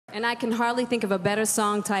And I can hardly think of a better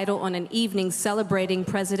song title on an evening celebrating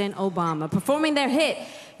President Obama. Performing their hit,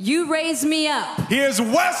 You Raise Me Up. Here's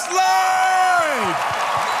Westlife!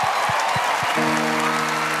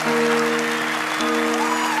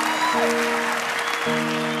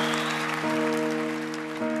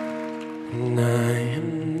 And I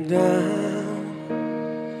am down,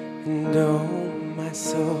 and oh, my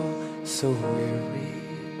soul so weary.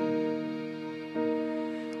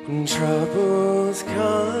 When troubles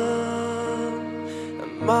come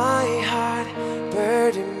and my heart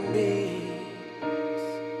burden me,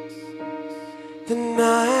 then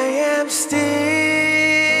I am still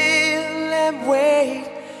and wait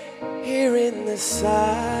here in the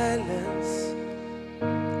silence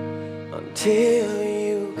until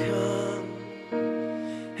you come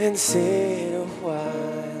and sit a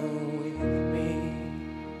while with me.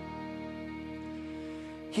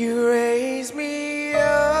 You raise me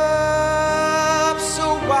up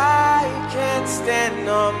so I can stand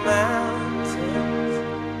on mountains.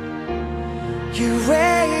 You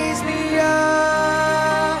raise me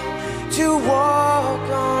up to walk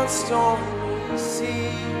on stormy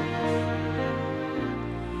seas.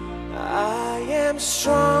 I am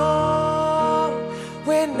strong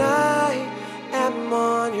when I am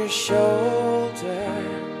on your shoulders.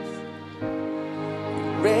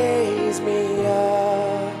 You raise me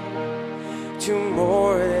up to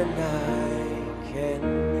more than I can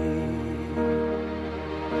be.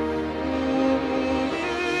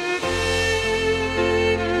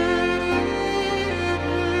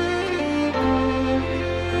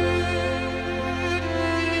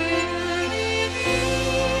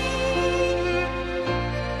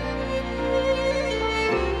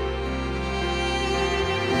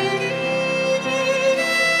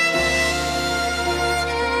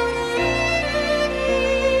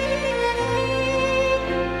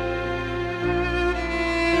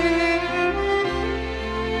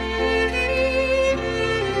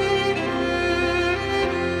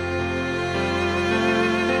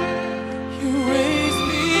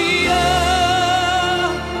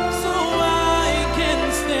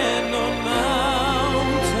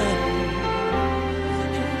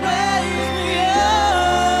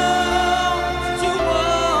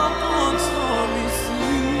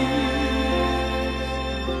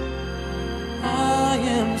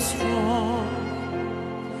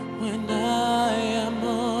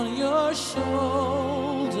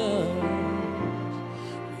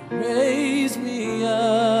 Raise me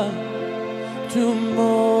up to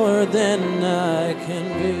more than I can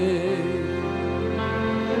be.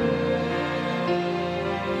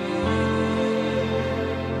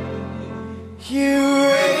 You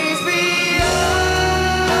raise me up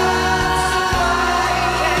so I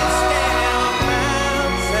can stand on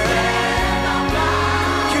mountains.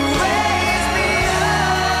 You raise me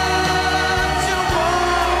up to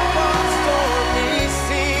walk on stormy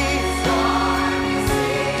seas.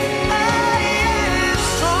 I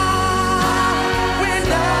am strong when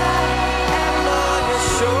I am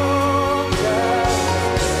on your shoulders.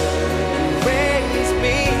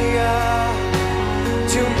 You raise me up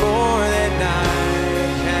to more than I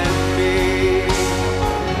can be.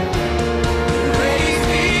 You raise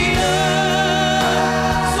me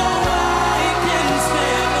up so I can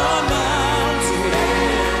stand on mountains.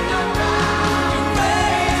 You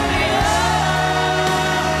raise me up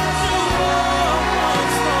to walk on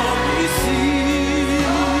stormy seas.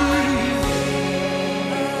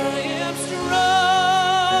 I am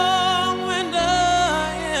strong when I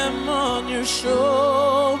am on your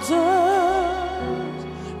shoulders.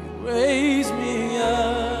 You raise me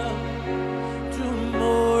up to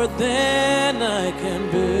more than I can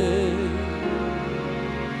be.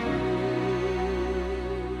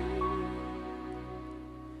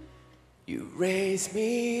 You raise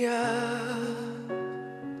me up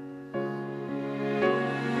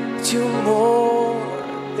to more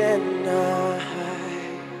than I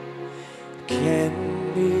can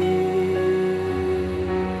be.